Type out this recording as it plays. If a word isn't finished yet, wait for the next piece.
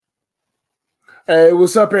Hey,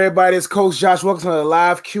 what's up, everybody? It's Coach Josh. Welcome to the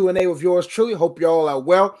live Q&A with yours truly. Hope y'all are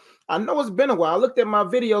well. I know it's been a while. I looked at my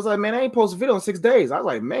videos. Like, man, I ain't posted a video in 6 days. I was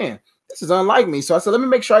like, man, this is unlike me. So I said, let me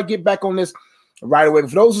make sure I get back on this right away.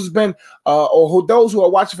 For those those who are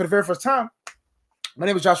watching for the very first time, my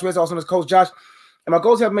name is Josh Reyes, also known as Coach Josh. And my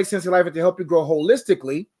goal is to make sense of life and to help you grow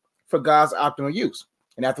holistically for God's optimal use.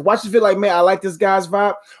 And after watching this video, like, man, I like this guy's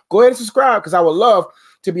vibe, go ahead and subscribe because I would love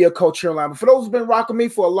to be a coach here online. But for those who've been rocking me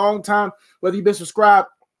for a long time, whether you've been subscribed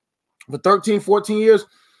for 13, 14 years,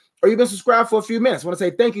 or you've been subscribed for a few minutes, I want to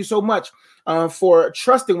say thank you so much for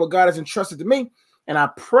trusting what God has entrusted to me. And I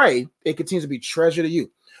pray it continues to be treasure to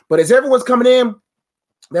you. But as everyone's coming in,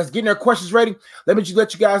 that's getting their questions ready, let me just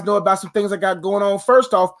let you guys know about some things I got going on.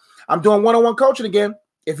 First off, I'm doing one-on-one coaching again.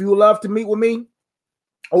 If you would love to meet with me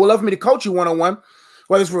or would love for me to coach you one-on-one,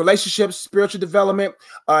 whether it's for relationships, spiritual development,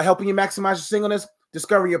 helping you maximize your singleness,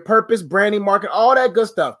 discover your purpose, branding, marketing, all that good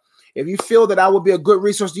stuff. If you feel that I will be a good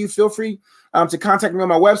resource to you, feel free to contact me on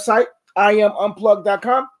my website,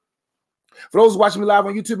 iamunplugged.com. For those watching me live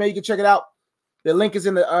on YouTube, man, you can check it out. The link is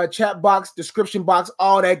in the chat box, description box,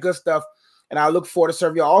 all that good stuff. And I look forward to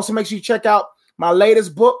serving y'all. Also, make sure you check out my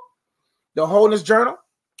latest book, The Wholeness Journal.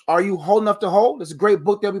 Are you whole enough to hold? It's a great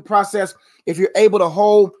book that'll be processed if you're able to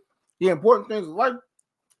hold the important things of life.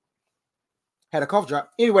 Had a cough drop.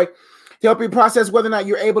 Anyway, to help you process whether or not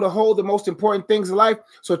you're able to hold the most important things in life.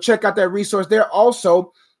 So check out that resource there.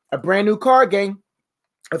 Also, a brand new card game.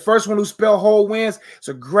 The first one who spell whole wins. It's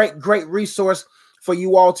a great resource for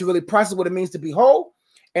you all to really process what it means to be whole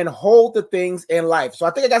and hold the things in life. So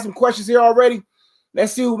I think I got some questions here already.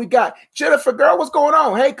 Let's see who we got. Jennifer, girl, what's going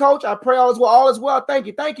on? Hey, Coach, I pray all is well. All is well. Thank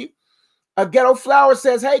you. Thank you. A Ghetto Flower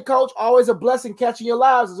says, hey, Coach, always a blessing catching your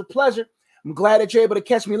lives. It's a pleasure. I'm glad that you're able to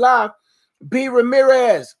catch me live. B.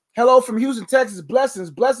 Ramirez, hello from Houston, Texas. Blessings.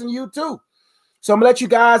 Blessing you, too. So I'm going to let you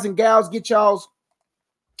guys and gals get y'all's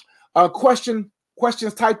questions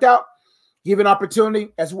typed out. Give an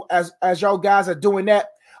opportunity as y'all guys are doing that.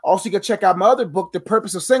 Also, you can check out my other book, The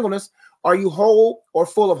Purpose of Singleness. Are you whole or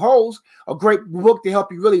full of holes? A great book to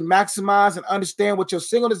help you really maximize and understand what your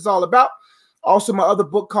singleness is all about. Also, my other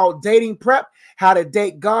book called Dating Prep, How to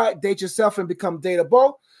Date God, Date Yourself, and Become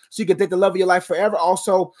Dateable. So you can date the love of your life forever.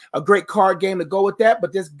 Also, a great card game to go with that.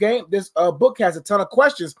 But this book has a ton of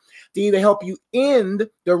questions to either help you end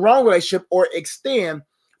the wrong relationship or extend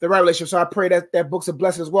the right relationship. So I pray that book's a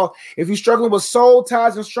blessing as well. If you're struggling with soul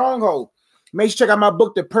ties and stronghold, make sure you check out my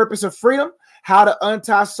book, The Purpose of Freedom, How to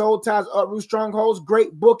Untie Soul Ties, Uproot Strongholds.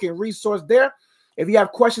 Great book and resource there. If you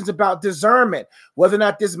have questions about discernment, whether or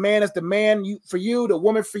not this man is the man for you, the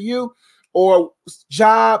woman for you, or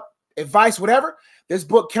job, advice, whatever, this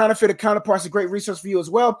book, Counterfeit or Counterparts, is a great resource for you as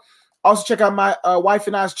well. Also, check out my wife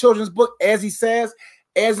and I's children's book, As He Says,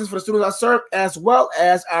 As is for the students I serve, as well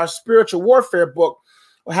as our spiritual warfare book,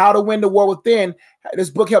 How to Win the War Within. This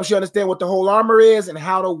book helps you understand what the whole armor is and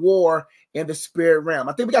how to war in the spirit realm.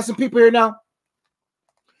 I think we got some people here now.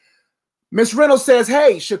 Miss Reynolds says,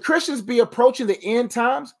 hey, should Christians be approaching the end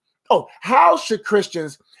times? Oh, how should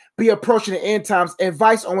Christians be approaching the end times?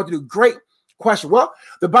 Advice on what to do. Great question. Well,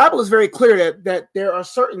 the Bible is very clear that there are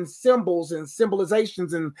certain symbols and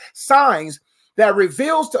symbolizations and signs that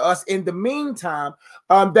reveals to us in the meantime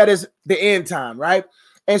that is the end time, right?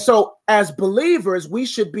 And so as believers, we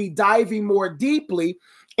should be diving more deeply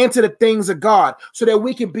into the things of God so that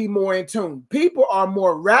we can be more in tune. People are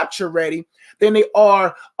more rapture ready than they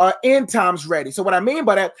are end times ready. So what I mean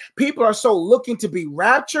by that, people are so looking to be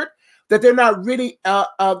raptured that they're not really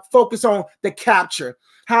focused on the capture,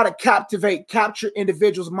 how to capture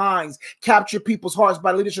individuals' minds, capture people's hearts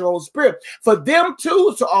by the leadership of the Holy Spirit, for them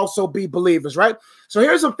too to also be believers, right? So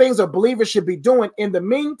here's some things a believer should be doing in the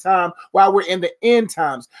meantime while we're in the end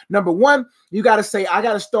times. Number one, you got to say, I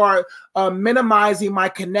got to start minimizing my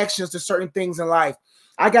connections to certain things in life.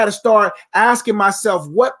 I got to start asking myself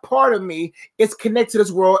what part of me is connected to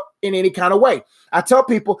this world in any kind of way. I tell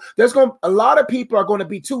people a lot of people are going to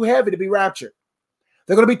be too heavy to be raptured.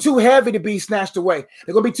 They're going to be too heavy to be snatched away.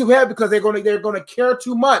 They're going to be too heavy because they're going to care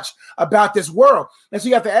too much about this world. And so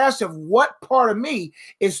you have to ask yourself, what part of me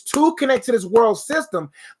is too connected to this world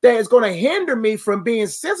system that is going to hinder me from being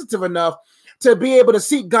sensitive enough to be able to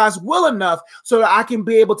seek God's will enough so that I can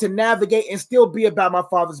be able to navigate and still be about my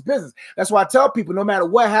Father's business. That's why I tell people, no matter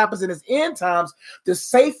what happens in this end times, the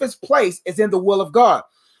safest place is in the will of God.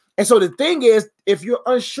 And so the thing is, if you're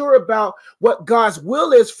unsure about what God's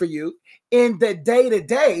will is for you in the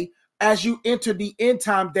day-to-day as you enter the end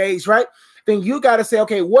time days, right? Then you got to say,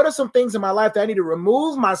 okay, what are some things in my life that I need to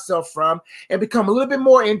remove myself from and become a little bit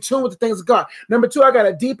more in tune with the things of God? Number two, I got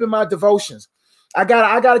to deepen my devotions. I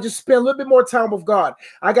gotta just spend a little bit more time with God.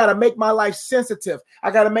 I gotta make my life sensitive.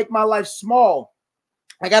 I gotta make my life small.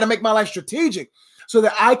 I gotta make my life strategic so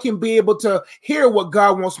that I can be able to hear what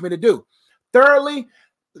God wants me to do. Thirdly,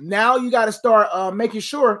 now you got to start making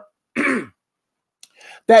sure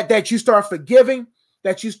that you start forgiving,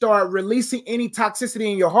 that you start releasing any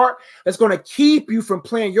toxicity in your heart that's going to keep you from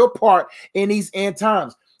playing your part in these end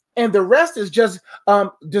times. And the rest is just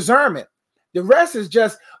discernment. The rest is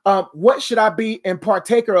just what should I be and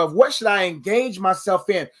partaker of? What should I engage myself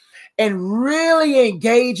in? And really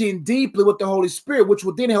engaging deeply with the Holy Spirit, which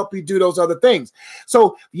will then help you do those other things.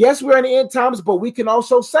 So yes, we're in the end times, but we can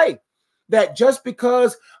also say that just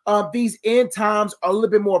because these end times are a little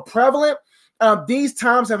bit more prevalent, these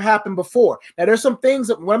times have happened before. Now, there's some things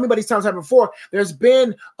that when these times happened before, there's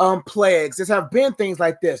been plagues. There's have been things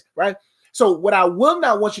like this, right? So what I will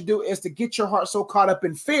not want you to do is to get your heart so caught up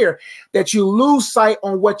in fear that you lose sight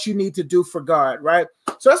on what you need to do for God, right?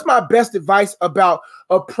 So that's my best advice about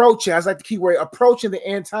approaching. I like the key word, approaching the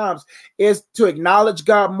end times, is to acknowledge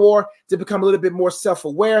God more, to become a little bit more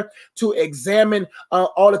self-aware, to examine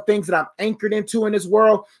all the things that I'm anchored into in this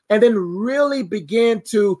world, and then really begin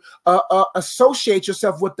to associate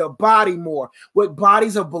yourself with the body more, with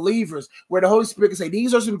bodies of believers, where the Holy Spirit can say,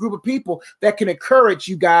 these are some group of people that can encourage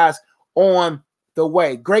you guys on the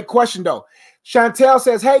way. Great question, though. Chantel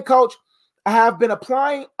says, hey, coach, I have been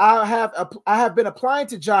applying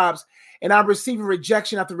to jobs and I'm receiving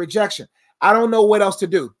rejection after rejection. I don't know what else to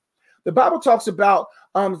do. The Bible talks about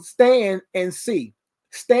stand and see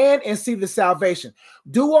the salvation.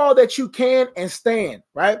 Do all that you can and stand,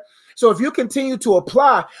 right? So if you continue to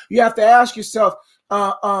apply, you have to ask yourself,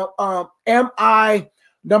 am I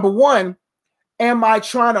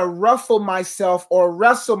trying to ruffle myself or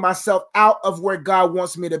wrestle myself out of where God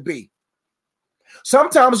wants me to be?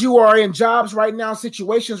 Sometimes you are in jobs right now,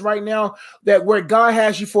 situations right now that where God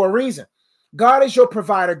has you for a reason. God is your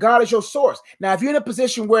provider. God is your source. Now, if you're in a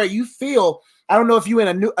position where you feel, I don't know if you're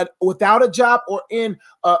in without a job or in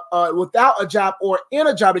without a job or in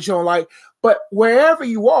a job that you don't like, but wherever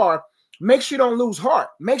you are, make sure you don't lose heart.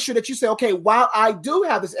 Make sure that you say, okay, while I do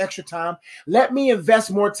have this extra time, let me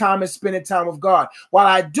invest more time in spending time with God. While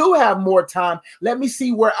I do have more time, let me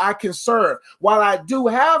see where I can serve. While I do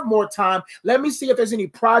have more time, let me see if there's any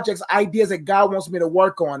projects, ideas that God wants me to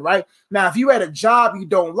work on, right? Now, if you had a job you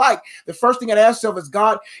don't like, the first thing I'd ask yourself is,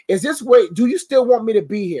 God, is this way, do you still want me to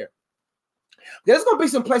be here? There's going to be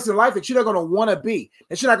some place in life that you're not going to want to be,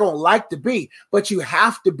 that you're not going to like to be, but you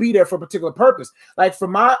have to be there for a particular purpose. Like for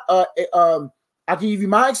my, I can give you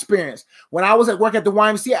my experience. When I was at work at the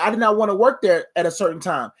YMCA, I did not want to work there at a certain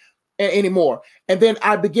time anymore. And then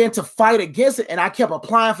I began to fight against it, and I kept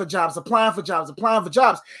applying for jobs,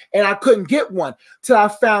 and I couldn't get one till I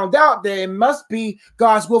found out that it must be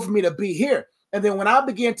God's will for me to be here. And then when I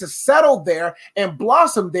began to settle there and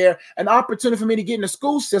blossom there, an opportunity for me to get in the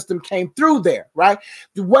school system came through there, right?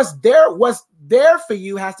 What's there for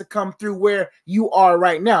you has to come through where you are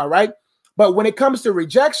right now, right? But when it comes to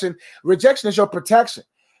rejection is your protection.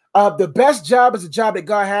 The best job is a job that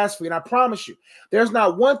God has for you. And I promise you, there's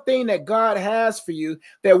not one thing that God has for you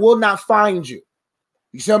that will not find you.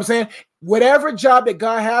 You see what I'm saying? Whatever job that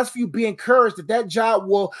God has for you, be encouraged that that job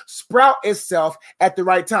will sprout itself at the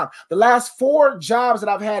right time. The last 4 jobs that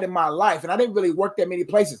I've had in my life, and I didn't really work that many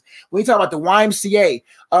places. When you talk about the YMCA,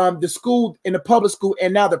 the school in the public school,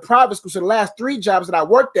 and now the private school, so the last 3 jobs that I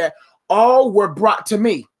worked at, all were brought to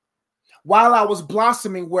me while I was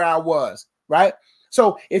blossoming where I was, right?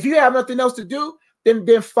 So if you have nothing else to do,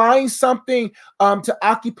 then find something to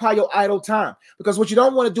occupy your idle time, because what you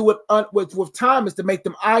don't want to do with time is to make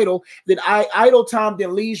them idle. Then idle time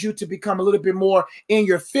then leads you to become a little bit more in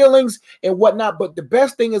your feelings and whatnot. But the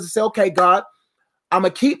best thing is to say, okay, God, I'm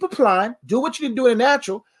gonna keep applying, do what you can do in the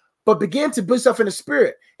natural, but begin to build yourself in the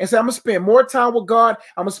spirit and say, I'm gonna spend more time with God.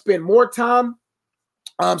 I'm gonna spend more time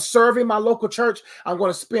serving my local church. I'm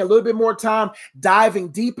going to spend a little bit more time diving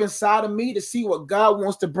deep inside of me to see what God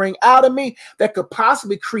wants to bring out of me that could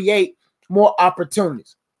possibly create more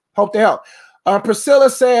opportunities. Hope to help. Priscilla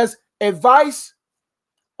says, advice.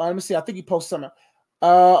 Let me see. I think you posted something.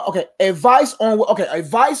 Okay. Advice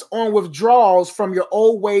on withdrawals from your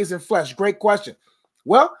old ways and flesh. Great question.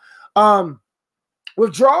 Well,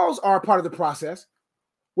 withdrawals are a part of the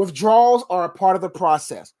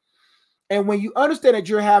process. And when you understand that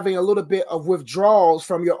you're having a little bit of withdrawals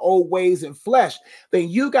from your old ways and flesh, then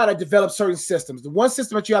you got to develop certain systems. The one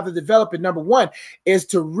system that you have to develop, and number one, is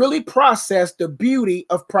to really process the beauty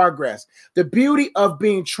of progress, the beauty of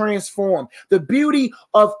being transformed, the beauty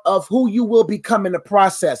of who you will become in the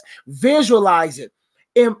process. Visualize it,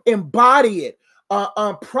 embody it,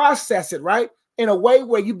 process it, right? in a way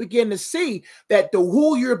where you begin to see that the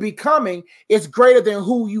who you're becoming is greater than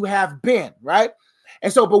who you have been, right?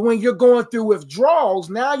 And so, but when you're going through withdrawals,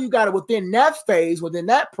 now you got to, within that phase, within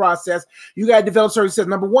that process, you got to develop certain steps.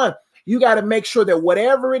 Number one, you got to make sure that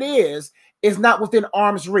whatever it is not within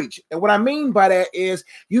arm's reach. And what I mean by that is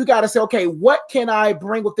you got to say, okay, what can I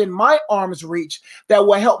bring within my arm's reach that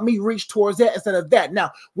will help me reach towards that instead of that? Now,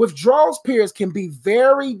 withdrawals periods can be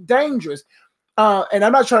very dangerous. And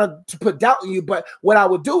I'm not trying to put doubt in you, but what I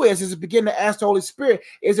would do is begin to ask the Holy Spirit,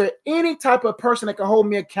 is there any type of person that can hold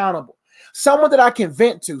me accountable? Someone that I can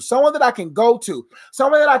vent to, someone that I can go to,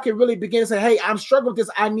 someone that I can really begin to say, hey, I'm struggling with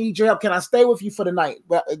this. I need your help. Can I stay with you for the night?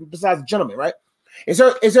 Well, besides the gentleman, right? Is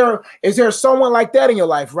there someone like that in your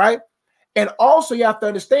life, right? And also you have to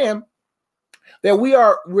understand that we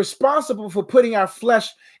are responsible for putting our flesh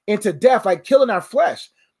into death, like killing our flesh.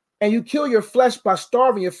 And you kill your flesh by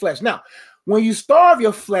starving your flesh. Now, when you starve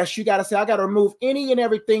your flesh, you got to say, I got to remove any and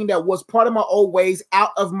everything that was part of my old ways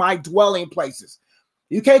out of my dwelling places.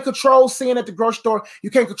 You can't control sin at the grocery store. You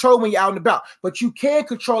can't control when you're out and about, but you can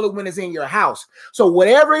control it when it's in your house. So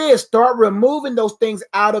whatever it is, start removing those things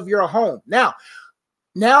out of your home. Now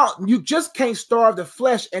you just can't starve the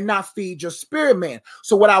flesh and not feed your spirit, man.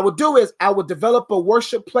 So what I would do is I would develop a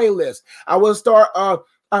worship playlist. I will start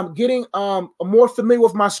getting more familiar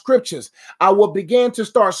with my scriptures. I will begin to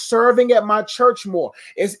start serving at my church more.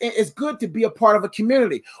 It's good to be a part of a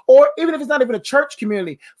community, or even if it's not even a church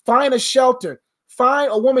community, find a shelter.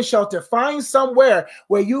 Find a woman's shelter. Find somewhere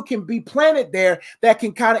where you can be planted there that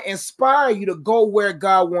can kind of inspire you to go where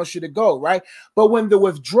God wants you to go, right? But when the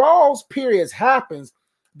withdrawals periods happens,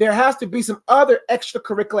 there has to be some other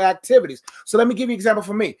extracurricular activities. So let me give you an example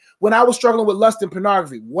for me. When I was struggling with lust and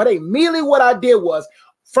pornography, what I did was,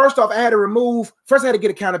 first off, I had to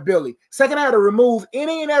get accountability. Second, I had to remove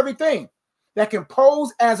any and everything that can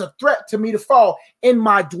pose as a threat to me to fall in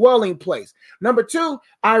my dwelling place. Number two,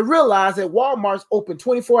 I realized that Walmart's open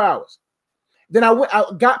 24 hours. Then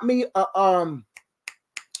I got me a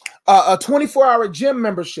 24-hour gym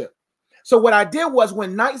membership. So what I did was,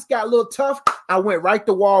 when nights got a little tough, I went right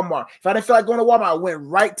to Walmart. If I didn't feel like going to Walmart, I went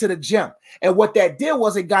right to the gym. And what that did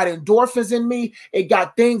was it got endorphins in me. It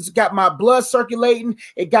got my blood circulating.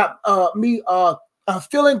 It got me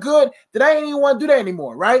feeling good that I ain't even want to do that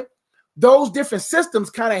anymore, right? Those different systems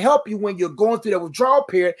kind of help you when you're going through the withdrawal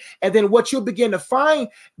period. And then what you'll begin to find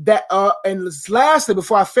that, and lastly,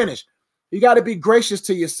 before I finish, you got to be gracious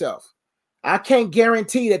to yourself. I can't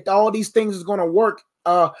guarantee that all these things is going to work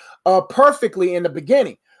perfectly in the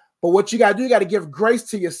beginning. But what you got to do, you got to give grace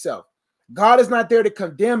to yourself. God is not there to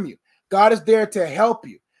condemn you. God is there to help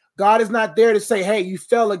you. God is not there to say, hey, you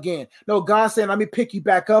fell again. No, God's saying, let me pick you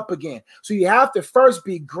back up again. So you have to first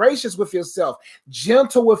be gracious with yourself,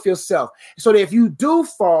 gentle with yourself, so that if you do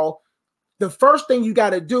fall, the first thing you got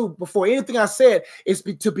to do before anything I said is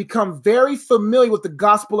to become very familiar with the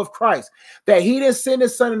gospel of Christ, that he didn't send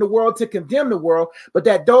his son in the world to condemn the world, but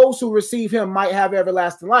that those who receive him might have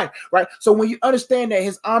everlasting life, right? So when you understand that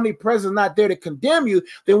his omnipresence is not there to condemn you,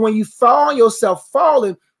 then when you find yourself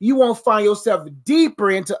falling, you won't find yourself deeper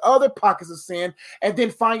into other pockets of sin and then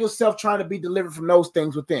find yourself trying to be delivered from those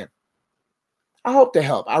things within. I hope to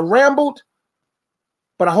help. I rambled,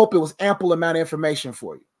 but I hope it was ample amount of information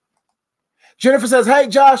for you. Jennifer says, hey,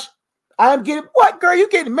 Josh, I'm getting, what, girl, you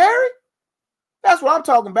getting married? That's what I'm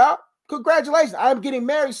talking about. Congratulations. I'm getting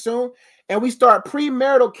married soon, and we start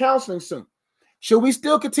premarital counseling soon. Should we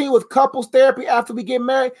still continue with couples therapy after we get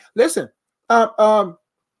married? Listen,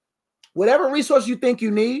 whatever resource you think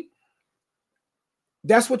you need,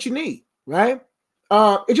 that's what you need, right?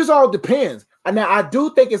 It just all depends. Now, I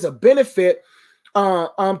do think it's a benefit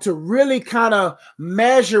to really kind of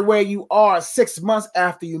measure where you are 6 months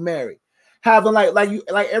after you marry. Having like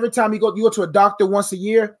every time you go to a doctor once a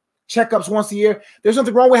year, checkups once a year. There's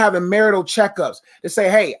nothing wrong with having marital checkups to say,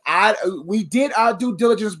 hey, we did our due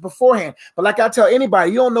diligence beforehand. But like I tell anybody,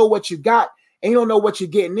 you don't know what you got and you don't know what you're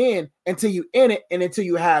getting in until you in it and until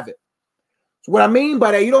you have it. So what I mean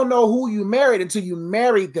by that, you don't know who you married until you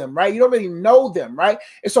married them, right? You don't really know them, right?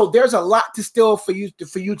 And so there's a lot to still for you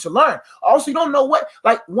to learn. Also, you don't know what,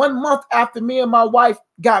 like 1 month after me and my wife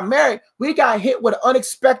got married, we got hit with an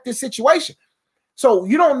unexpected situation. So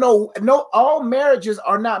you don't know, all marriages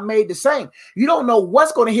are not made the same. You don't know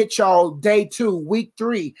what's going to hit y'all day 2, week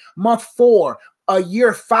 3, month 4,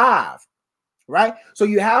 year 5, right? So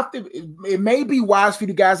you have to, it may be wise for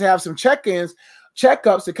you guys to have some check-ins,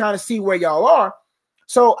 checkups to kind of see where y'all are.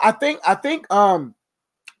 So I think, but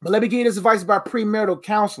let me give you this advice about premarital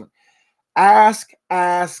counseling. Ask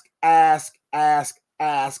a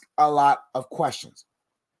lot of questions.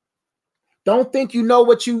 Don't think you know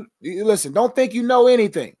what you listen. Don't think you know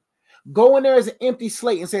anything. Go in there as an empty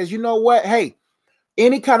slate and says, you know what? Hey,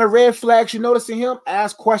 any kind of red flags you notice in him,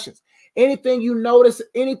 ask questions. Anything you notice,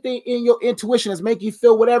 anything in your intuition that's making you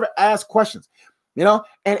feel whatever, ask questions.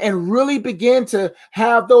 And really begin to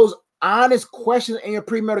have those honest questions in your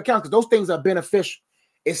premarital counseling, because those things are beneficial.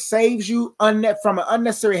 It saves you from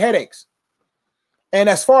unnecessary headaches. And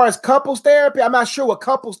as far as couples therapy, I'm not sure what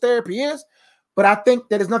couples therapy is, but I think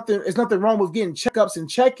that there's nothing wrong with getting checkups and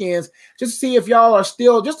check-ins just to see if y'all are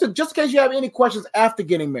still, just in case you have any questions after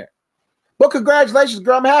getting married. But congratulations,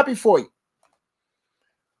 girl. I'm happy for you.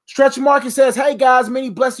 Stretch Market says, hey, guys, many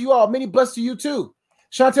bless you all. Many bless to you, too.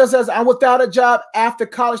 Chantel says, I'm without a job after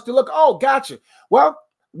college to look. Oh, gotcha. Well,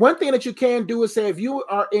 one thing that you can do is say, if you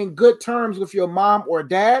are in good terms with your mom or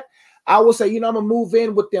dad, I will say, I'm going to move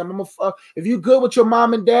in with them. If you're good with your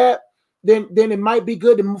mom and dad, then it might be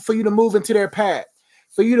good for you to move into their path,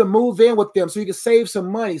 for you to move in with them so you can save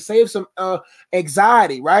some money, save some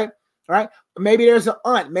anxiety, right? Right? Maybe there's an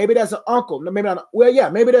aunt, maybe there's an uncle, maybe not. Well, yeah,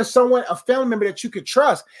 maybe there's someone, a family member that you could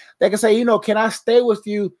trust that can say, can I stay with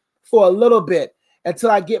you for a little bit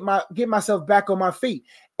until I get myself back on my feet?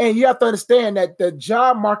 And you have to understand that the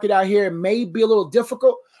job market out here may be a little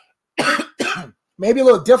difficult,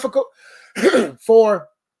 for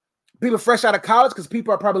people fresh out of college, because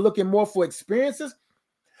people are probably looking more for experiences.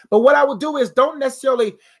 But what I would do is don't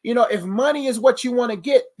necessarily, if money is what you want to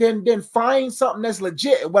get, then find something that's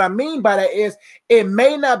legit. What I mean by that is it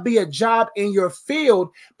may not be a job in your field,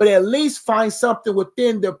 but at least find something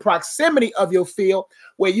within the proximity of your field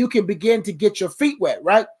where you can begin to get your feet wet,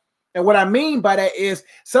 right? And what I mean by that is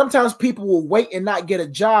sometimes people will wait and not get a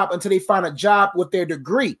job until they find a job with their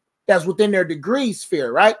degree that's within their degree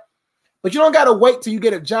sphere, right? But you don't got to wait till you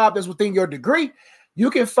get a job that's within your degree. You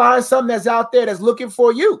can find something that's out there that's looking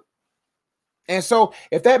for you. And so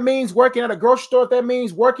if that means working at a grocery store, if that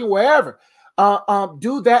means working wherever,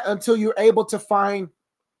 do that until you're able to find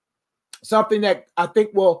something that I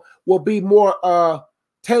think will be more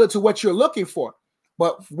tailored to what you're looking for.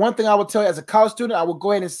 But one thing I will tell you, as a college student, I will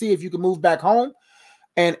go ahead and see if you can move back home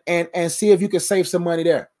and see if you can save some money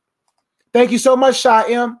there. Thank you so much,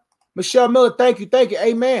 Shy M. Michelle Miller, thank you.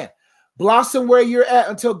 Amen. Blossom where you're at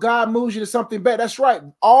until God moves you to something better. That's right.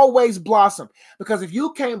 Always blossom. Because if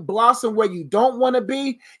you can't blossom where you don't want to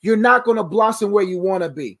be, you're not going to blossom where you want to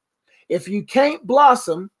be. If you can't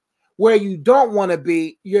blossom where you don't want to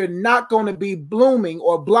be, you're not going to be blooming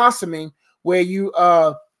or blossoming where you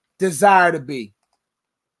desire to be.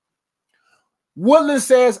 Woodland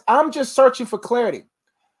says, I'm just searching for clarity.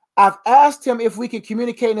 I've asked him if we can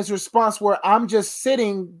communicate in his response where I'm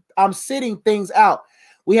sitting things out.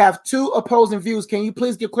 We have two opposing views. Can you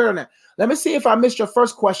please get clear on that? Let me see if I missed your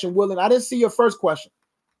first question, Woodland. I didn't see your first question.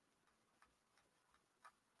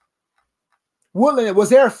 Woodland, was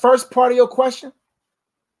there a first part of your question?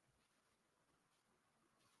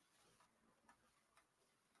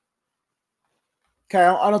 Okay,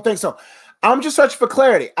 I don't think so. I'm just searching for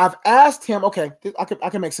clarity. I've asked him, okay, I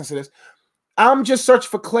can make sense of this. I'm just searching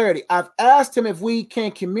for clarity. I've asked him if we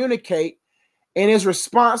can communicate, and his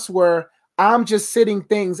response were, I'm just sitting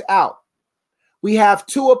things out. We have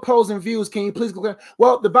two opposing views. Can you please go clear?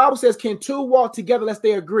 Well, the Bible says, can two walk together lest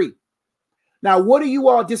they agree? Now, what are you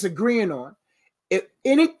all disagreeing on? If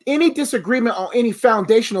any disagreement on any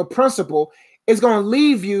foundational principle is going to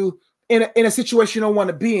leave you in a situation you don't want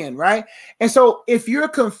to be in, right? And so if you're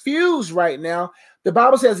confused right now, the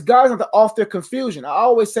Bible says God's not the author of confusion. I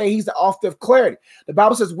always say he's the author of clarity. The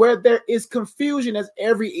Bible says where there is confusion, there's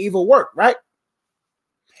every evil work, right?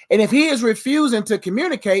 And if he is refusing to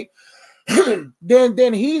communicate,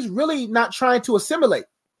 then he's really not trying to assimilate.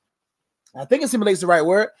 I think assimilate is the right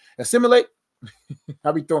word. Assimilate.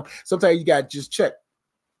 I'll be throwing. Sometimes you got to just check.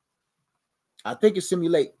 I think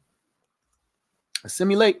assimilate.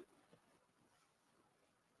 Assimilate.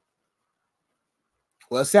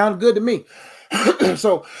 Well, it sounded good to me.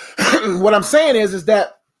 So what I'm saying is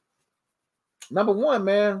that, number one,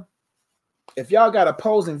 man, if y'all got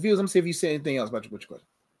opposing views, let me see if you say anything else about your question.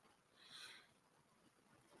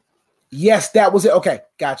 Yes, that was it. Okay,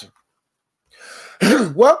 gotcha.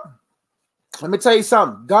 Well, let me tell you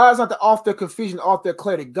something. God's not the author of confusion, the author of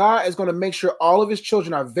clarity. God is going to make sure all of his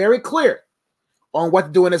children are very clear on what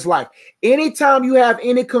to do in his life. Anytime you have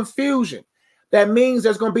any confusion, that means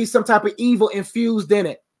there's going to be some type of evil infused in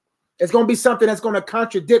it. It's going to be something that's going to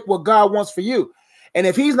contradict what God wants for you. And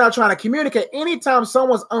if he's not trying to communicate, anytime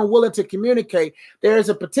someone's unwilling to communicate, there's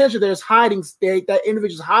a potential there's hiding, that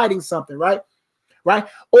individual's hiding something, right? Right?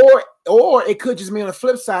 Or it could just mean on the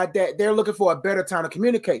flip side that they're looking for a better time to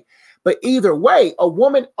communicate. But either way, a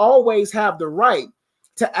woman always have the right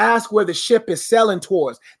to ask where the ship is sailing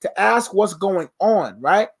towards, to ask what's going on,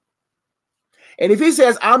 right? And if he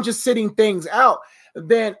says, I'm just sitting things out,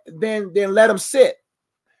 then let him sit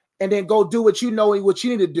and then go do what you know what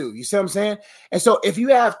you need to do. You see what I'm saying? And so if you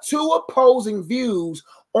have two opposing views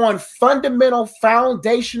on fundamental,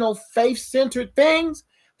 foundational, faith-centered things,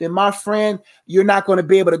 then my friend, you're not going to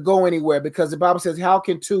be able to go anywhere, because the Bible says, how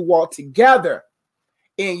can two walk together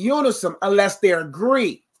in unison unless they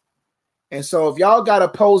agree? And so if y'all got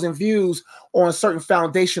opposing views on certain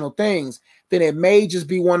foundational things, then it may just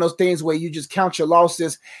be one of those things where you just count your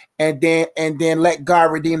losses and then let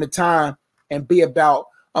God redeem the time and be about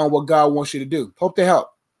what God wants you to do. Hope to help.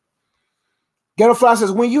 Ghetto Fly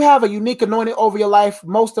says, when you have a unique anointing over your life,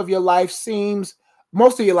 most of your life seems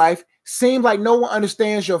like no one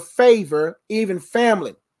understands your favor, even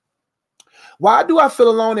family. Why do I feel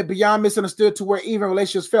alone and beyond misunderstood to where even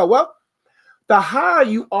relationships fail? Well, the higher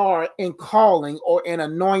you are in calling or in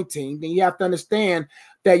anointing, then you have to understand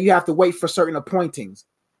that you have to wait for certain appointings.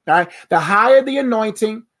 All right. The higher the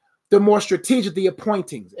anointing, the more strategic the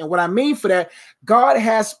appointings. And what I mean for that, God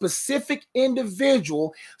has specific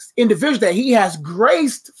individuals that he has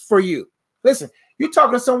graced for you. Listen, you're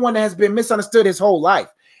talking to someone that has been misunderstood his whole life.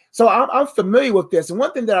 So I'm familiar with this. And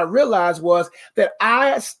one thing that I realized was that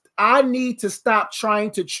I need to stop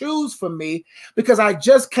trying to choose for me, because I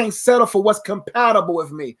just can't settle for what's compatible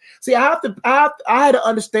with me. See, I had to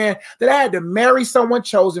understand that I had to marry someone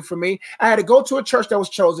chosen for me. I had to go to a church that was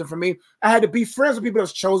chosen for me. I had to be friends with people that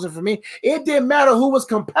was chosen for me. It didn't matter who was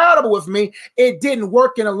compatible with me. It didn't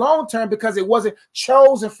work in the long term because it wasn't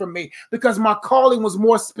chosen for me, because my calling was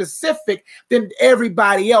more specific than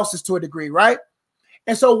everybody else's to a degree, right?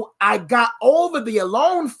 And so I got over the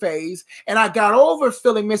alone phase, and I got over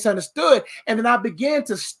feeling misunderstood. And then I began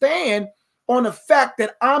to stand on the fact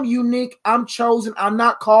that I'm unique, I'm chosen, I'm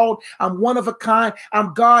not called, I'm one of a kind,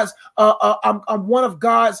 I'm God's, I'm one of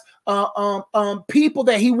God's people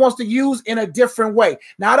that he wants to use in a different way,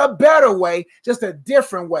 not a better way, just a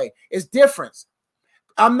different way. It's difference.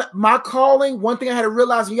 My calling, one thing I had to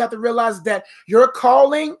realize, and you have to realize, that your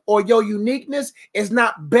calling or your uniqueness is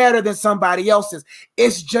not better than somebody else's.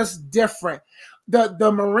 It's just different.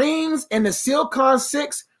 The Marines and the SEALCON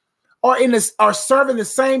 6 are serving the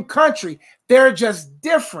same country. They're just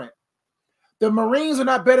different. The Marines are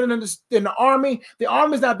not better than the Army. The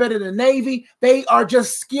Army is not better than the Navy. They are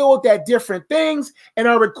just skilled at different things and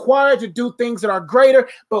are required to do things that are greater,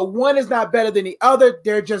 but one is not better than the other.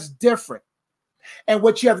 They're just different. And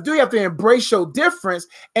what you have to do, you have to embrace your difference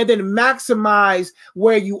and then maximize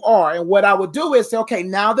where you are. And what I would do is say, okay,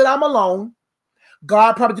 now that I'm alone,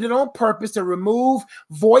 God probably did it on purpose to remove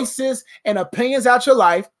voices and opinions out your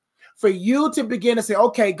life for you to begin to say,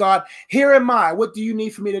 okay, God, here am I. What do you need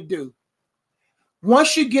for me to do?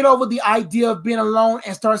 Once you get over the idea of being alone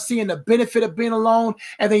and start seeing the benefit of being alone,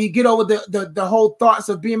 and then you get over the whole thoughts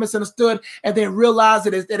of being misunderstood, and then realize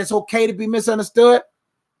that it's okay to be misunderstood,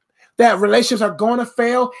 that relationships are going to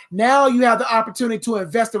fail. Now you have the opportunity to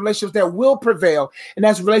invest in relationships that will prevail. And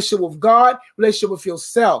that's relationship with God, relationship with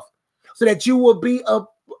yourself, so that you will be a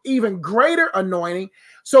even greater anointing.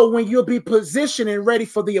 So when you'll be positioned and ready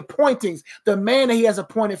for the appointings, the man that he has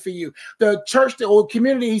appointed for you, the church or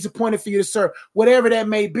community he's appointed for you to serve, whatever that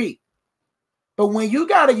may be. But when you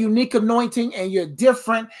got a unique anointing and you're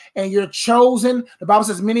different and you're chosen, the Bible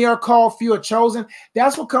says many are called, few are chosen.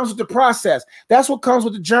 That's what comes with the process. That's what comes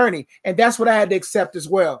with the journey. And that's what I had to accept as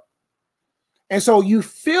well. And so you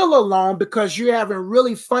feel alone because you haven't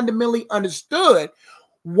really fundamentally understood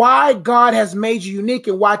why God has made you unique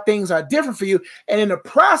and why things are different for you. And in the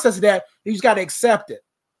process of that, you just got to accept it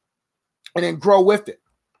and then grow with it.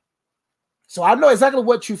 So I know exactly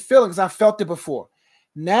what you're feeling because I felt it before.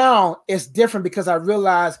 Now it's different because I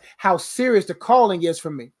realize how serious the calling is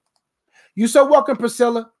for me. You so welcome,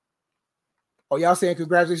 Priscilla. Oh, y'all saying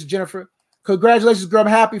congratulations, Jennifer. Congratulations, girl. I'm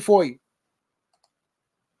happy for you.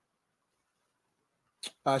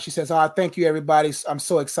 She says, oh, thank you, everybody. I'm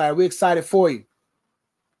so excited. We're excited for you.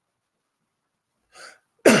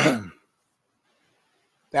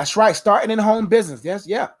 That's right. Starting in home business. Yes,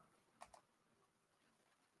 yeah.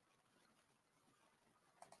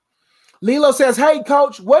 Lilo says, hey,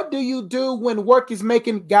 coach, what do you do when work is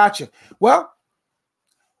making gotcha? Well,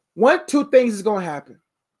 two things is going to happen.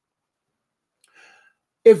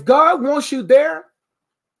 If God wants you there,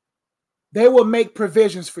 they will make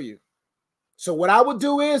provisions for you. So what I would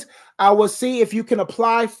do is I will see if you can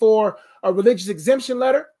apply for a religious exemption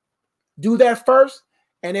letter. Do that first.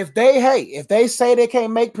 And if they say they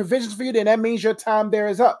can't make provisions for you, then that means your time there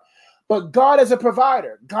is up. But God is a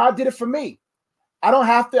provider. God did it for me. I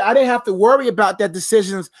didn't have to worry about that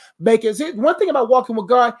decisions making. See, one thing about walking with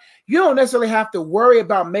God, you don't necessarily have to worry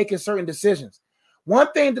about making certain decisions.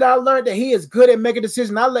 One thing that I learned that he is good at making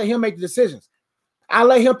decisions. I let him make the decisions. I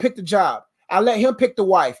let him pick the job. I let him pick the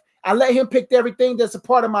wife. I let him pick everything that's a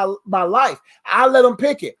part of my life. I let him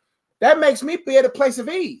pick it. That makes me be at a place of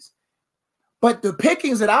ease. But the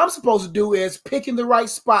pickings that I'm supposed to do is picking the right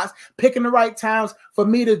spots, picking the right times for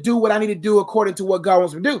me to do what I need to do according to what God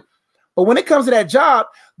wants me to do. But when it comes to that job,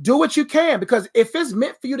 do what you can, because if it's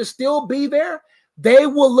meant for you to still be there, they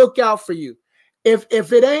will look out for you. If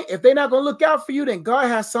they're not going to look out for you, then God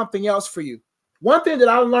has something else for you. One thing that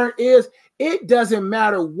I learned is it doesn't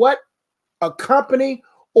matter what a company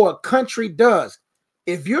or a country does.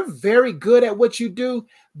 If you're very good at what you do,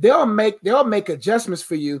 they'll make adjustments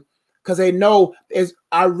for you, because they know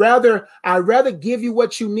I'd rather give you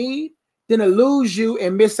what you need than to lose you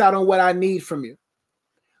and miss out on what I need from you.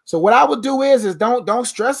 So what I would do is don't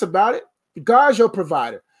stress about it. God's your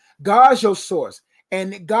provider. God's your source.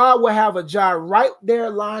 And God will have a job right there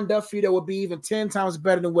lined up for you that will be even 10 times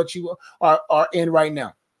better than what you are in right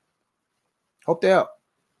now. Hope that helps.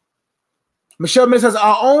 Michelle Miller says,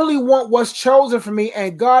 I only want what's chosen for me,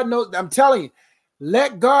 and God knows. I'm telling you,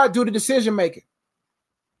 let God do the decision making.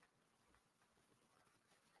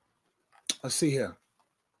 Let's see here.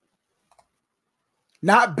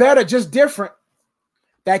 Not better, just different.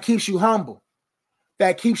 That keeps you humble.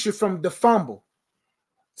 That keeps you from the fumble.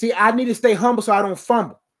 See, I need to stay humble so I don't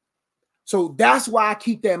fumble. So that's why I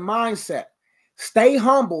keep that mindset. Stay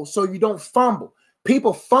humble so you don't fumble.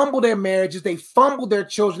 People fumble their marriages. They fumble their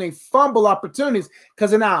children. They fumble opportunities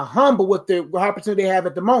because they're not humble with the opportunity they have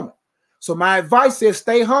at the moment. So my advice is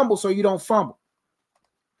stay humble so you don't fumble.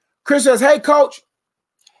 Chris says, hey, coach,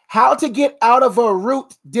 how to get out of a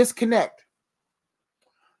root disconnect?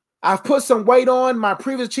 I've put some weight on. My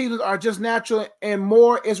previous achievements are just natural and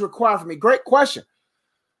more is required for me. Great question.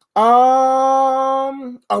 A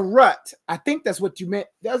rut. I think that's what you meant.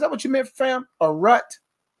 Is that what you meant, fam? A rut?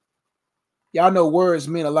 Y'all know words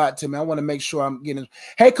mean a lot to me. I want to make sure I'm getting.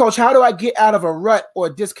 Hey, coach, how do I get out of a rut or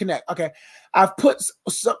disconnect? Okay. I've put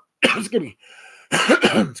some, excuse me.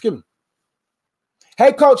 Excuse me.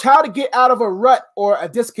 Hey, coach, how to get out of a rut or a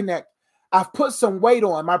disconnect? I've put some weight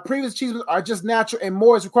on. My previous achievements are just natural and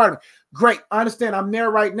more is required. Great. I understand. I'm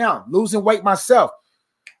there right now, losing weight myself.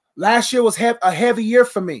 Last year was a heavy year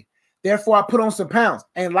for me. Therefore, I put on some pounds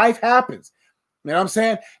and life happens. You know what I'm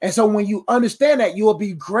saying? And so when you understand that, you will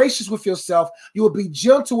be gracious with yourself. You will be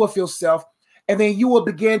gentle with yourself. And then you will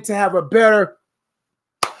begin to have a better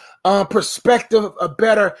perspective, a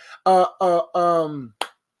better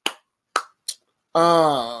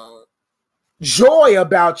joy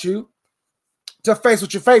about you to face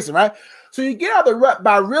what you're facing, right? So you get out of the rut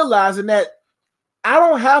by realizing that I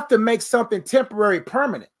don't have to make something temporary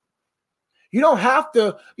permanent. You don't have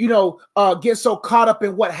to, get so caught up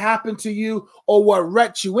in what happened to you or what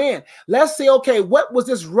rut you in. Let's say, okay, what was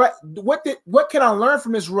this rut? What can I learn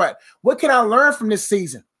from this rut? What can I learn from this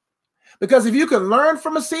season? Because if you can learn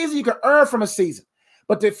from a season, you can earn from a season.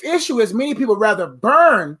 But the issue is many people rather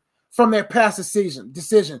burn from their past decision,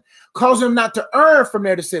 causing them not to earn from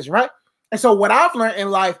their decision, right? And so what I've learned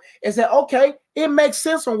in life is that, okay, it makes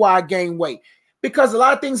sense on why I gained weight. Because a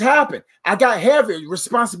lot of things happen. I got heavier.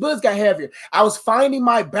 Responsibilities got heavier. I was finding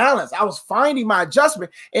my balance. I was finding my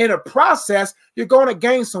adjustment. In the process, you're going to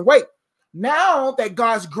gain some weight. Now that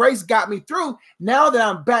God's grace got me through, now that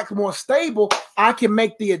I'm back more stable, I can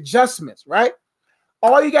make the adjustments, right?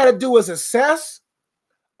 All you got to do is assess,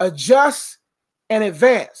 adjust, and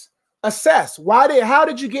advance. Assess. How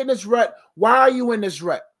did you get in this rut? Why are you in this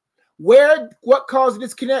rut? What caused the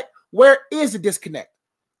disconnect? Where is the disconnect?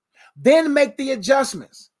 Then make the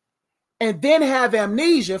adjustments and then have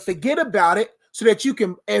amnesia, forget about it so that you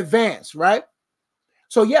can advance, right?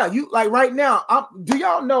 So yeah, you like right now, do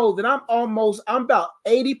y'all know that I'm about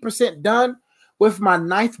 80% done with my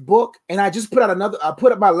 9th book. And I just put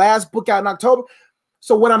up my last book out in October.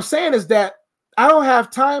 So what I'm saying is that I don't have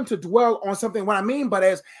time to dwell on something. What I mean by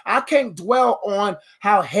that is I can't dwell on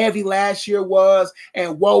how heavy last year was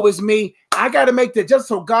and woe is me. I got to make that just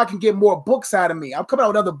so God can get more books out of me. I'm coming out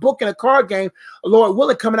with another book and a card game, Lord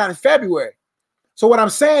willing, coming out in February. So what I'm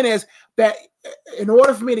saying is that in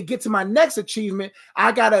order for me to get to my next achievement,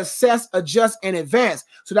 I got to assess, adjust, and advance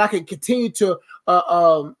so that I can continue to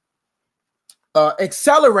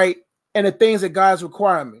accelerate in the things that God's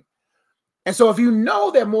requiring me. And so if you know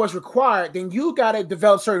that more is required, then you got to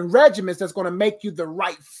develop certain regimens that's going to make you the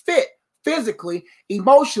right fit physically,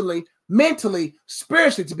 emotionally, mentally,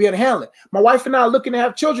 spiritually to be able to handle it. My wife and I are looking to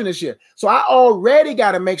have children this year. So I already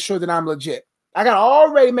got to make sure that I'm legit. I got to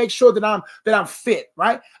already make sure that I'm fit,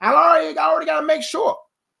 right? I already got to make sure.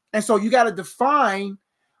 And so you got to define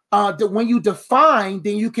that when you define,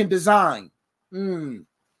 then you can design.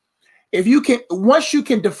 If you can, once you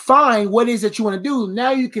can define what it is that you want to do,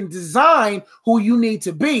 now you can design who you need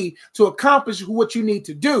to be to accomplish what you need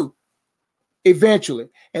to do eventually.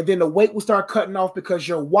 And then the weight will start cutting off because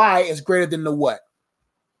your why is greater than the what.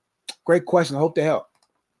 Great question. I hope to help.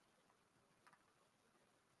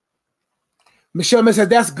 Michelle says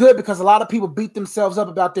that's good because a lot of people beat themselves up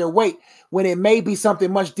about their weight when it may be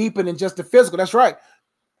something much deeper than just the physical. That's right.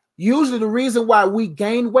 Usually the reason why we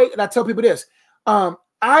gain weight, and I tell people this,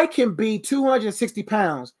 I can be 260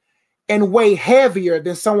 pounds and weigh heavier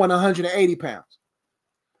than someone 180 pounds.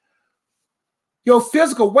 Your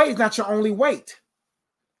physical weight is not your only weight.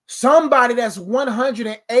 Somebody that's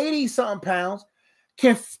 180 something pounds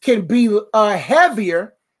can be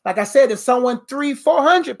heavier, like I said, than someone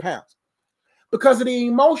 300-400 pounds because of the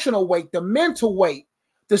emotional weight, the mental weight,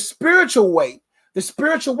 the spiritual weight,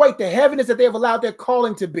 the heaviness that they have allowed their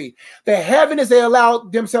calling to be, the heaviness they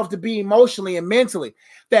allowed themselves to be emotionally and mentally,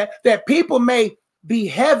 that people may be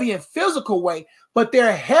heavy in physical weight, but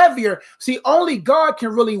they're heavier. See, only God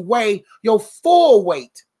can really weigh your full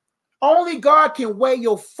weight. Only God can weigh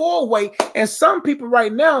your full weight. And some people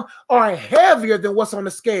right now are heavier than what's on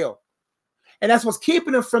the scale. And that's what's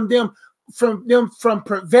keeping them from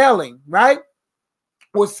prevailing, right?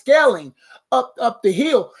 Or scaling up the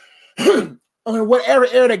hill. In whatever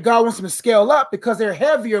area that God wants them to scale up, because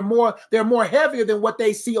they're more heavier than what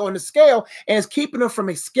they see on the scale, and it's keeping them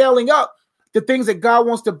from scaling up the things that God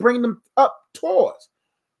wants to bring them up towards.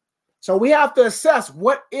 So we have to assess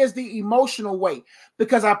what is the emotional weight,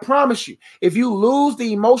 because I promise you, if you lose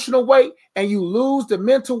the emotional weight and you lose the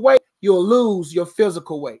mental weight, you'll lose your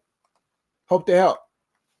physical weight. Hope to help.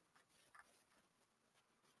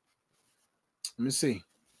 Let me see.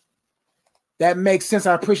 That makes sense.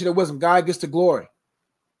 I appreciate the wisdom. God gets the glory.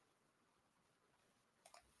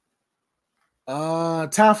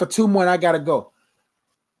 Time for two more and I got to go.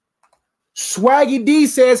 Swaggy D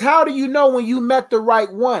says, how do you know when you met the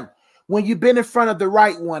right one? When you've been in front of the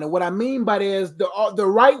right one. And what I mean by that is the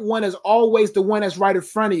right one is always the one that's right in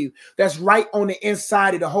front of you. That's right on the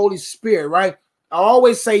inside of the Holy Spirit, right? I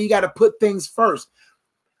always say you got to put things first.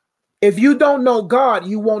 If you don't know God,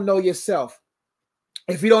 you won't know yourself.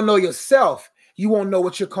 If you don't know yourself, you won't know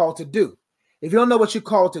what you're called to do. If you don't know what you're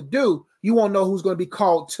called to do, you won't know who's going to be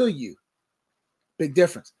called to you. Big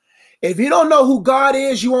difference. If you don't know who God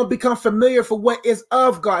is, you won't become familiar for what is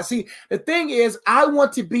of God. See, the thing is, I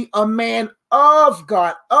want to be a man of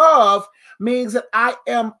God. Of means that I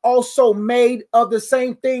am also made of the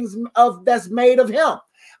same things that's made of him.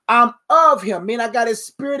 I'm of him. I mean, I got his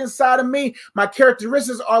spirit inside of me. My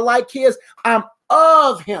characteristics are like his. I'm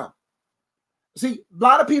of him. See, a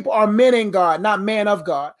lot of people are men in God, not man of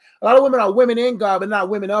God. A lot of women are women in God, but not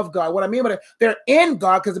women of God. What I mean by that, they're in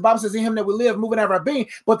God because the Bible says in him that we live, moving out of our being,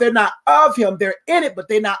 but they're not of him. They're in it, but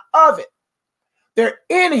they're not of it. They're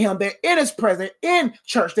in him. They're in his presence. They're in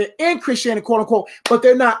church. They're in Christianity, quote unquote, but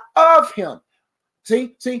they're not of him.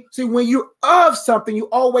 See, when you're of something, you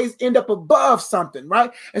always end up above something,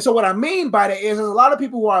 right? And so what I mean by that is there's a lot of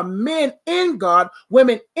people who are men in God,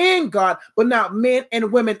 women in God, but not men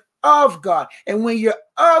and women of God. And when you're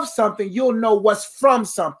of something, you'll know what's from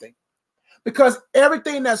something, because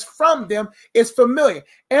everything that's from them is familiar.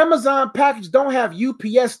 Amazon packages don't have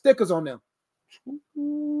UPS stickers on them.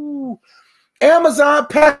 Ooh. Amazon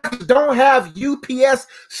packages don't have UPS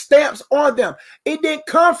stamps on them. It didn't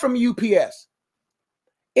come from UPS.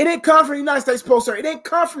 It didn't come from the United States Postal Service. It didn't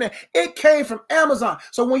come from there. It came from Amazon.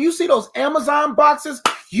 So when you see those Amazon boxes,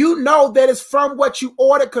 you know that it's from what you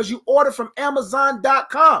ordered because you ordered from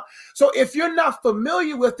Amazon.com. So if you're not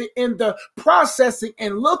familiar with it in the processing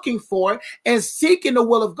and looking for it and seeking the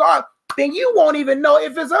will of God, then you won't even know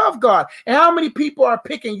if it's of God. And how many people are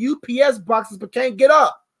picking UPS boxes but can't get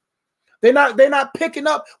up? They're not picking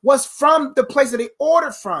up what's from the place that they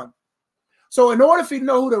ordered from. So in order for you to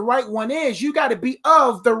know who the right one is, you got to be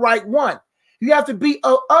of the right one. You have to be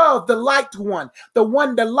of the light one, the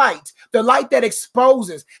light that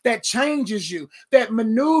exposes, that changes you, that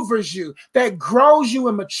maneuvers you, that grows you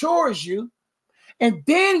and matures you. And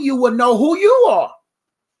then you will know who you are.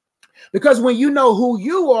 Because when you know who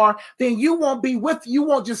you are, then you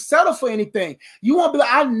won't just settle for anything. You won't be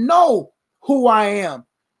like, I know who I am.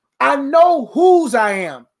 I know whose I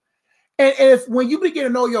am. And if when you begin to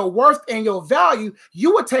know your worth and your value,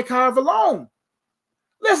 you would take however long.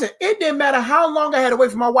 Listen, it didn't matter how long I had away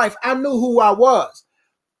from my wife. I knew who I was.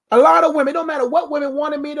 A lot of women, no matter what women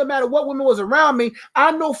wanted me, no matter what women was around me,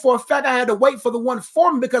 I know for a fact I had to wait for the one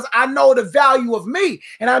for me because I know the value of me.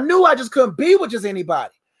 And I knew I just couldn't be with just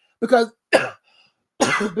anybody because,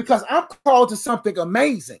 because I'm called to something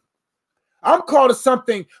amazing. I'm called to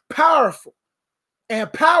something powerful.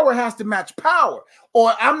 And power has to match power,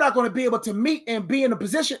 or I'm not going to be able to meet and be in the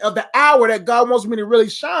position of the hour that God wants me to really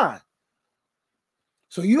shine.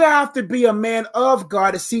 So you have to be a man of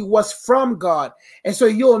God to see what's from God. And so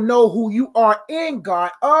you'll know who you are in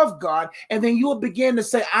God, of God. And then you'll begin to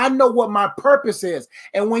say, I know what my purpose is.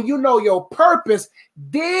 And when you know your purpose,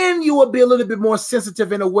 then you will be a little bit more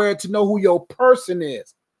sensitive and aware to know who your person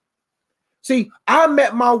is. See, I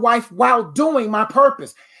met my wife while doing my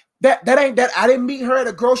purpose. That ain't that. I didn't meet her at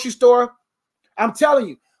a grocery store. I'm telling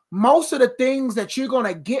you, most of the things that you're going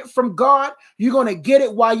to get from God, you're going to get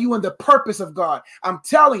it while you're in the purpose of God. I'm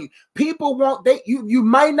telling you, people want you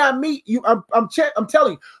might not meet you. I'm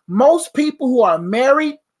telling you, most people who are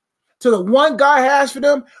married to the one God has for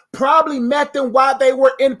them probably met them while they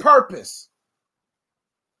were in purpose.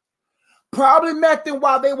 Probably met them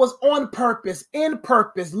while they was on purpose, in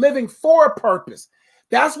purpose, living for a purpose.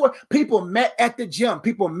 That's what people met at the gym.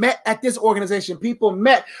 People met at this organization. People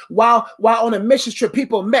met while on a mission trip.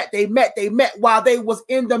 People met. They met while they was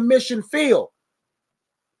in the mission field.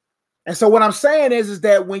 And so what I'm saying is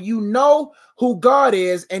that when you know who God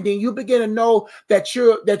is, and then you begin to know that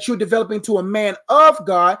you're developing to a man of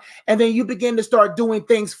God, and then you begin to start doing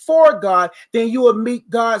things for God, then you will meet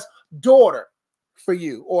God's daughter for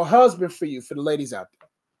you or husband for you, for the ladies out there.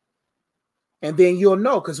 And then you'll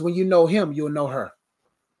know, because when you know him, you'll know her.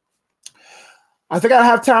 I think I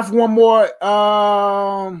have time for one more.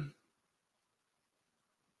 I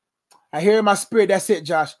hear in my spirit. That's it,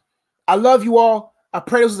 Josh. I love you all. I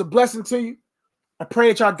pray this was a blessing to you. I pray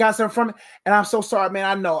that y'all got something from it. And I'm so sorry, man.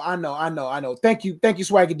 I know. Thank you,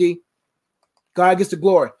 Swaggy D. God gets the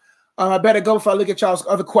glory. I better go before I look at y'all's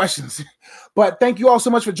other questions. But thank you all so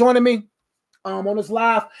much for joining me on this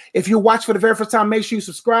live. If you watch for the very first time, make sure you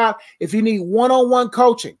subscribe. If you need one-on-one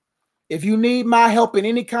coaching, if you need my help in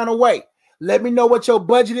any kind of way, let me know what your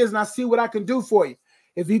budget is, and I see what I can do for you.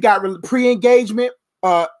 If you got pre-engagement,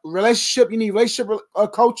 relationship, you need relationship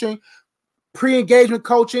coaching, pre-engagement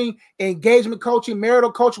coaching, engagement coaching,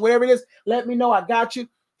 marital coaching, whatever it is, let me know. I got you.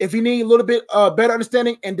 If you need a little bit better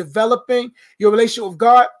understanding and developing your relationship with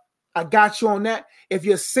God, I got you on that. If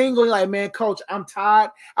you're single, you're like, man, coach, I'm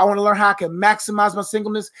tired. I want to learn how I can maximize my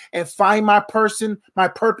singleness and find my person, my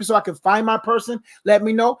purpose, so I can find my person. Let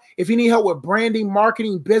me know. If you need help with branding,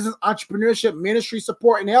 marketing, business, entrepreneurship, ministry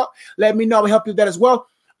support, and help, let me know. I'll help you with that as well.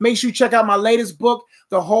 Make sure you check out my latest book,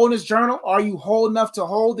 The Wholeness Journal. Are you whole enough to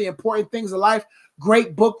hold the important things of life?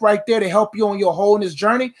 Great book right there to help you on your wholeness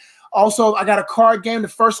journey. Also, I got a card game. The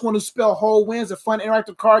first one to spell whole wins, a fun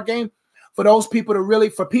interactive card game for those people to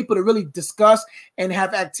really discuss and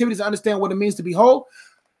have activities to understand what it means to be whole.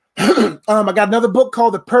 I got another book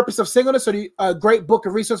called The Purpose of Singleness. So a great book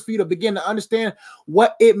of resource for you to begin to understand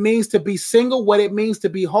what it means to be single, what it means to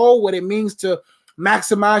be whole, what it means to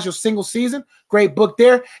maximize your single season. Great book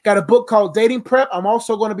there. Got a book called Dating Prep. I'm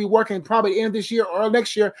also going to be working probably at the end of this year or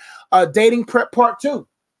next year, Dating Prep Part 2.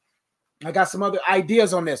 I got some other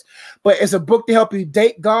ideas on this, but it's a book to help you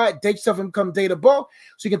date God, date yourself, and become dateable,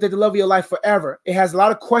 so you can date the love of your life forever. It has a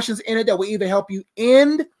lot of questions in it that will either help you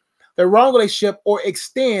end the wrong relationship or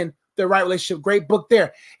extend the right relationship. Great book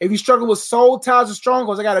there. If you struggle with soul ties or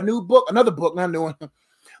strongholds, I got another book, not a new one.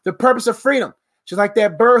 The Purpose of Freedom. Just like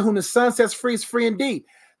that bird whom the sun sets free is free indeed.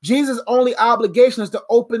 Jesus' only obligation is to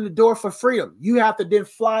open the door for freedom. You have to then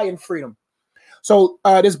fly in freedom. So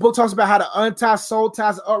this book talks about how to untie soul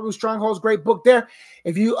ties and uproot strongholds. Great book there.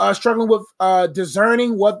 If you are struggling with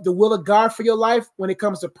discerning what the will of God for your life when it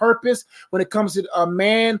comes to purpose, when it comes to a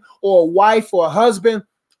man or a wife or a husband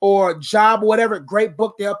or a job or whatever, great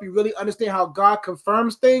book to help you really understand how God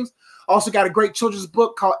confirms things. Also got a great children's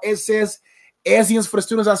book called It Says Asians for the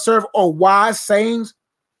Students I Serve, or Wise Sayings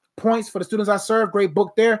Points for the Students I Serve. Great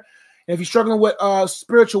book there. And if you're struggling with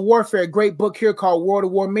spiritual warfare, a great book here called War to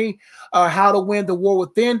War Me, How to Win the War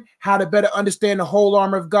Within, How to Better Understand the Whole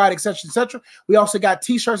Armor of God, etc., etc. We also got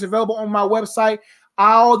t-shirts available on my website.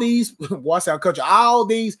 All these, all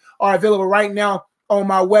these are available right now on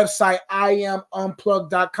my website,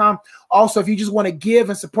 iamunplugged.com. Also, if you just want to give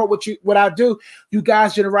and support what I do, you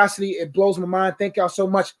guys' generosity, it blows my mind. Thank y'all so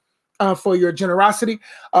much for your generosity.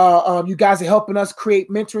 You guys are helping us create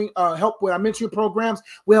mentoring, help with our mentoring programs.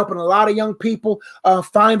 We're helping a lot of young people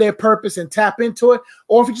find their purpose and tap into it.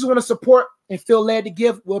 Or if you just want to support and feel led to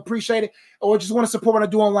give, we'll appreciate it. Or just want to support what I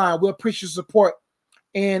do online, we'll appreciate your support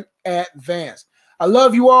in advance. I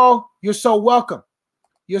love you all. You're so welcome.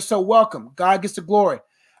 You're so welcome. God gets the glory.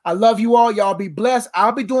 I love you all. Y'all be blessed.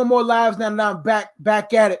 I'll be doing more lives now that I'm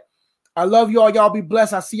back at it. I love you all. Y'all be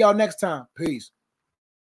blessed. I'll see y'all next time. Peace.